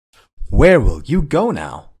Where will you go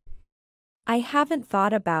now? I haven't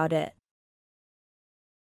thought about it.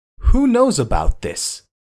 Who knows about this?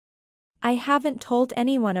 I haven't told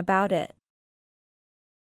anyone about it.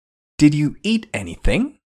 Did you eat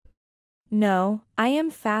anything? No, I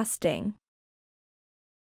am fasting.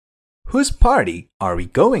 Whose party are we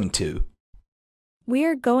going to? We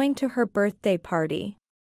are going to her birthday party.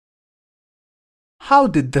 How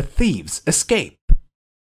did the thieves escape?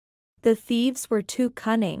 The thieves were too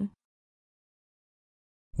cunning.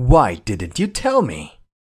 Why didn't you tell me?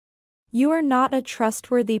 You are not a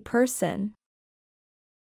trustworthy person.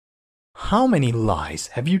 How many lies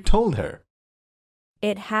have you told her?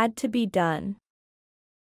 It had to be done.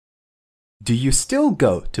 Do you still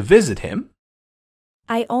go to visit him?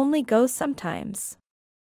 I only go sometimes.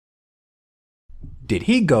 Did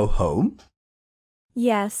he go home?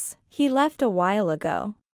 Yes, he left a while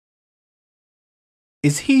ago.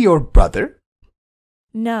 Is he your brother?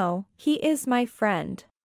 No, he is my friend.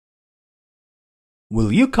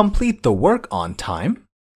 Will you complete the work on time?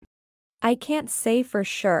 I can't say for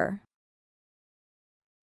sure.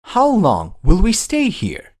 How long will we stay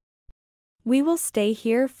here? We will stay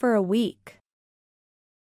here for a week.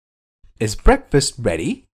 Is breakfast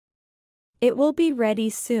ready? It will be ready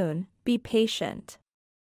soon. Be patient.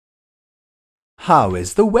 How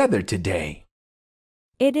is the weather today?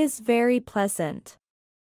 It is very pleasant.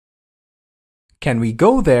 Can we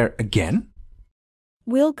go there again?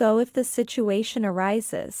 We'll go if the situation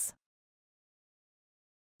arises.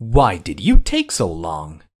 Why did you take so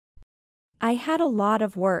long? I had a lot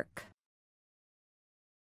of work.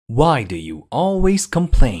 Why do you always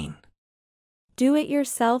complain? Do it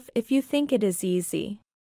yourself if you think it is easy.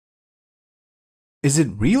 Is it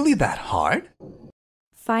really that hard?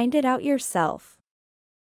 Find it out yourself.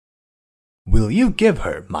 Will you give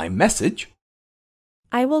her my message?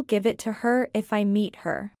 I will give it to her if I meet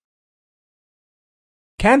her.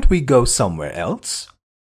 Can't we go somewhere else?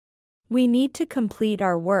 We need to complete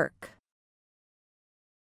our work.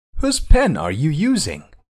 Whose pen are you using?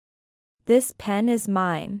 This pen is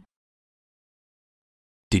mine.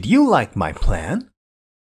 Did you like my plan?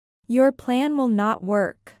 Your plan will not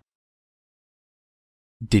work.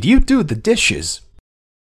 Did you do the dishes?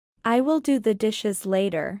 I will do the dishes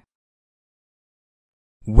later.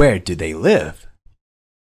 Where do they live?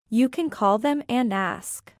 You can call them and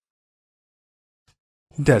ask.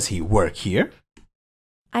 Does he work here?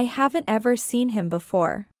 I haven't ever seen him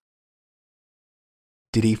before.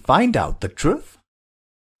 Did he find out the truth?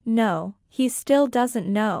 No, he still doesn't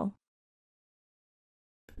know.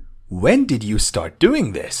 When did you start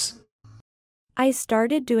doing this? I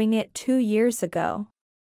started doing it 2 years ago.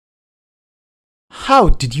 How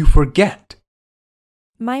did you forget?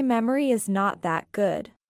 My memory is not that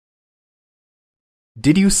good.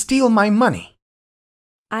 Did you steal my money?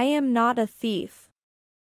 I am not a thief.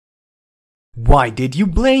 Why did you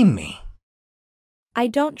blame me? I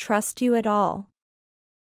don't trust you at all.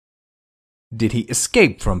 Did he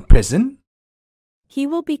escape from prison? He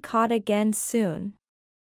will be caught again soon.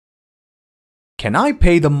 Can I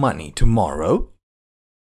pay the money tomorrow?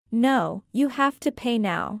 No, you have to pay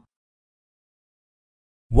now.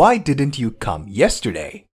 Why didn't you come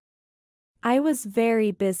yesterday? I was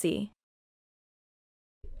very busy.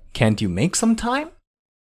 Can't you make some time?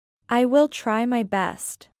 I will try my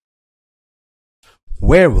best.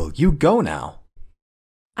 Where will you go now?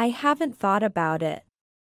 I haven't thought about it.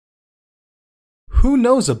 Who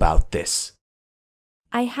knows about this?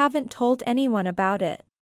 I haven't told anyone about it.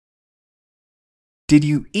 Did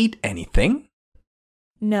you eat anything?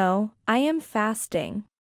 No, I am fasting.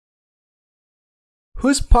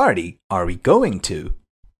 Whose party are we going to?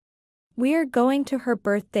 We are going to her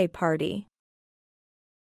birthday party.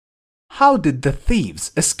 How did the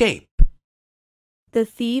thieves escape? The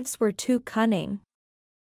thieves were too cunning.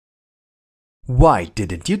 Why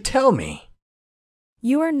didn't you tell me?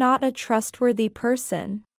 You are not a trustworthy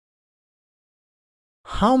person.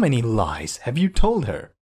 How many lies have you told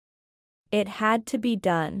her? It had to be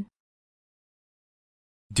done.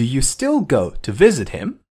 Do you still go to visit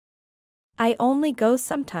him? I only go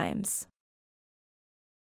sometimes.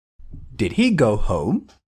 Did he go home?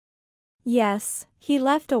 Yes, he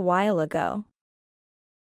left a while ago.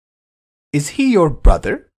 Is he your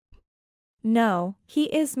brother? No, he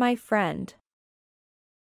is my friend.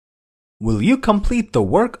 Will you complete the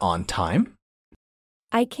work on time?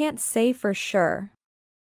 I can't say for sure.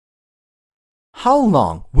 How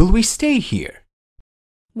long will we stay here?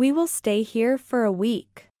 We will stay here for a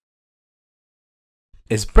week.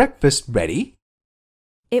 Is breakfast ready?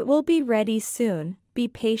 It will be ready soon. Be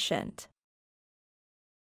patient.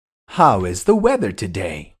 How is the weather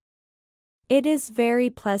today? It is very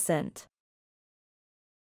pleasant.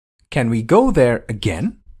 Can we go there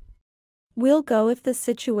again? We'll go if the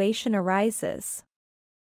situation arises.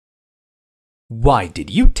 Why did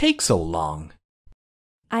you take so long?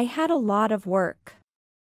 I had a lot of work.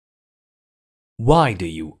 Why do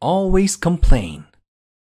you always complain?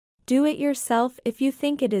 Do it yourself if you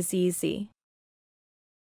think it is easy.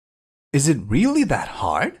 Is it really that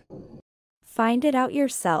hard? Find it out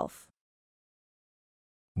yourself.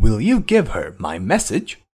 Will you give her my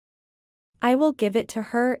message? I will give it to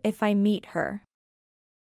her if I meet her.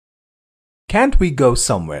 Can't we go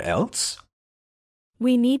somewhere else?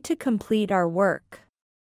 We need to complete our work.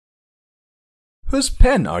 Whose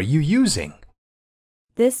pen are you using?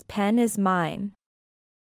 This pen is mine.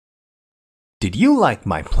 Did you like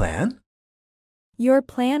my plan? Your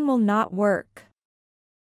plan will not work.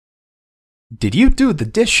 Did you do the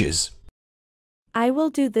dishes? I will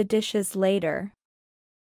do the dishes later.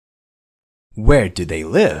 Where do they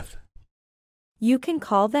live? You can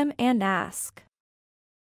call them and ask.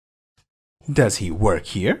 Does he work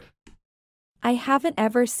here? I haven't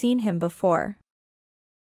ever seen him before.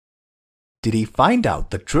 Did he find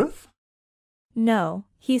out the truth? No,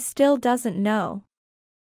 he still doesn't know.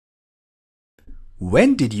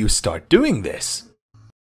 When did you start doing this?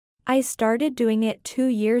 I started doing it 2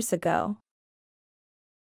 years ago.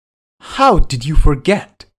 How did you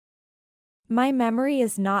forget? My memory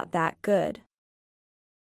is not that good.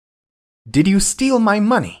 Did you steal my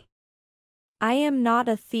money? I am not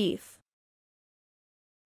a thief.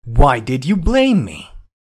 Why did you blame me?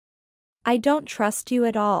 I don't trust you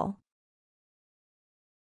at all.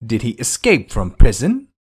 Did he escape from prison?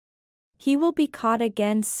 He will be caught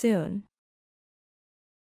again soon.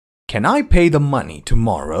 Can I pay the money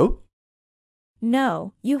tomorrow?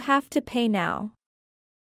 No, you have to pay now.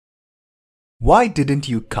 Why didn't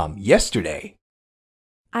you come yesterday?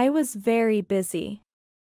 I was very busy.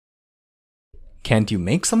 Can't you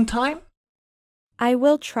make some time? I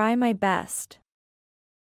will try my best.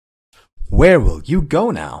 Where will you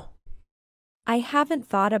go now? I haven't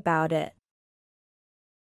thought about it.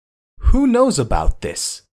 Who knows about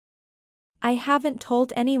this? I haven't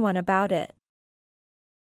told anyone about it.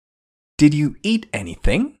 Did you eat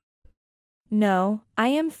anything? No, I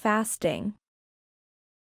am fasting.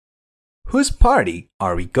 Whose party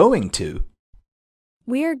are we going to?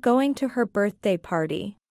 We are going to her birthday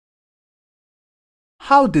party.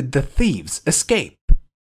 How did the thieves escape?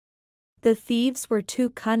 The thieves were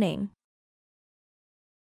too cunning.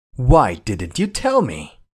 Why didn't you tell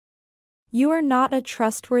me? You are not a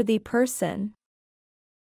trustworthy person.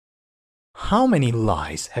 How many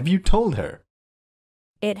lies have you told her?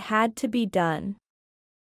 It had to be done.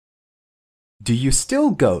 Do you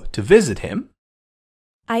still go to visit him?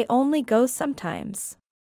 I only go sometimes.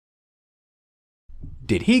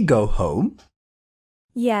 Did he go home?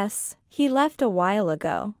 Yes, he left a while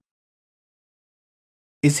ago.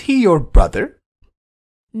 Is he your brother?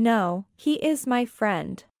 No, he is my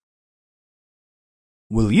friend.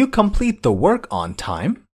 Will you complete the work on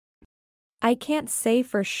time? I can't say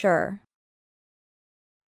for sure.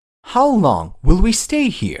 How long will we stay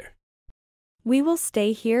here? We will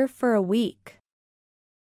stay here for a week.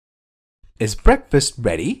 Is breakfast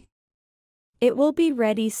ready? It will be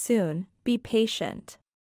ready soon. Be patient.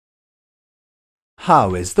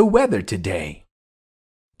 How is the weather today?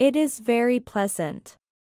 It is very pleasant.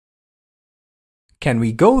 Can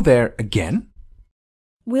we go there again?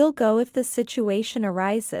 We'll go if the situation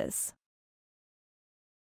arises.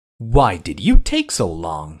 Why did you take so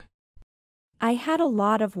long? I had a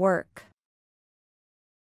lot of work.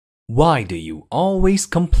 Why do you always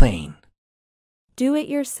complain? Do it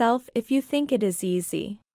yourself if you think it is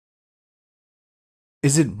easy.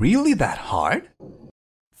 Is it really that hard?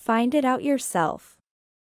 Find it out yourself.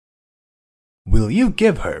 Will you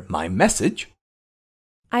give her my message?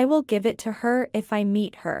 I will give it to her if I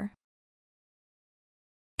meet her.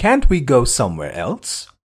 Can't we go somewhere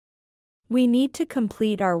else? We need to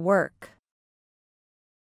complete our work.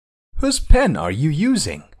 Whose pen are you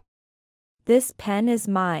using? This pen is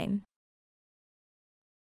mine.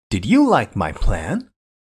 Did you like my plan?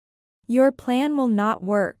 Your plan will not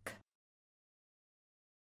work.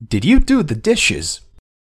 Did you do the dishes?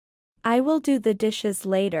 I will do the dishes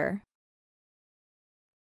later.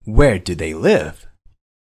 Where do they live?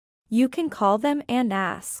 You can call them and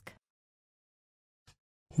ask.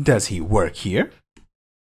 Does he work here?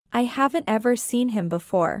 I haven't ever seen him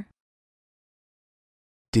before.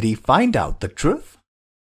 Did he find out the truth?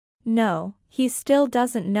 No, he still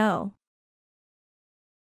doesn't know.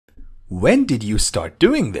 When did you start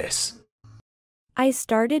doing this? I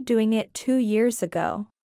started doing it 2 years ago.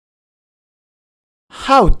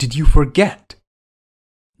 How did you forget?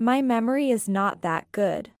 My memory is not that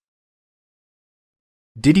good.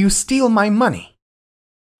 Did you steal my money?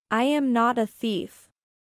 I am not a thief.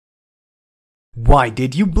 Why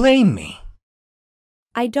did you blame me?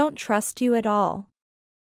 I don't trust you at all.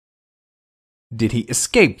 Did he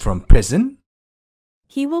escape from prison?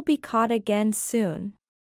 He will be caught again soon.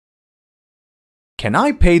 Can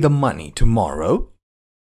I pay the money tomorrow?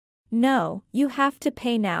 No, you have to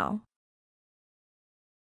pay now.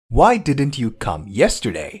 Why didn't you come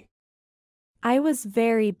yesterday? I was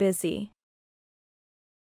very busy.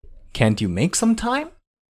 Can't you make some time?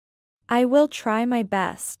 I will try my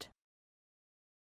best.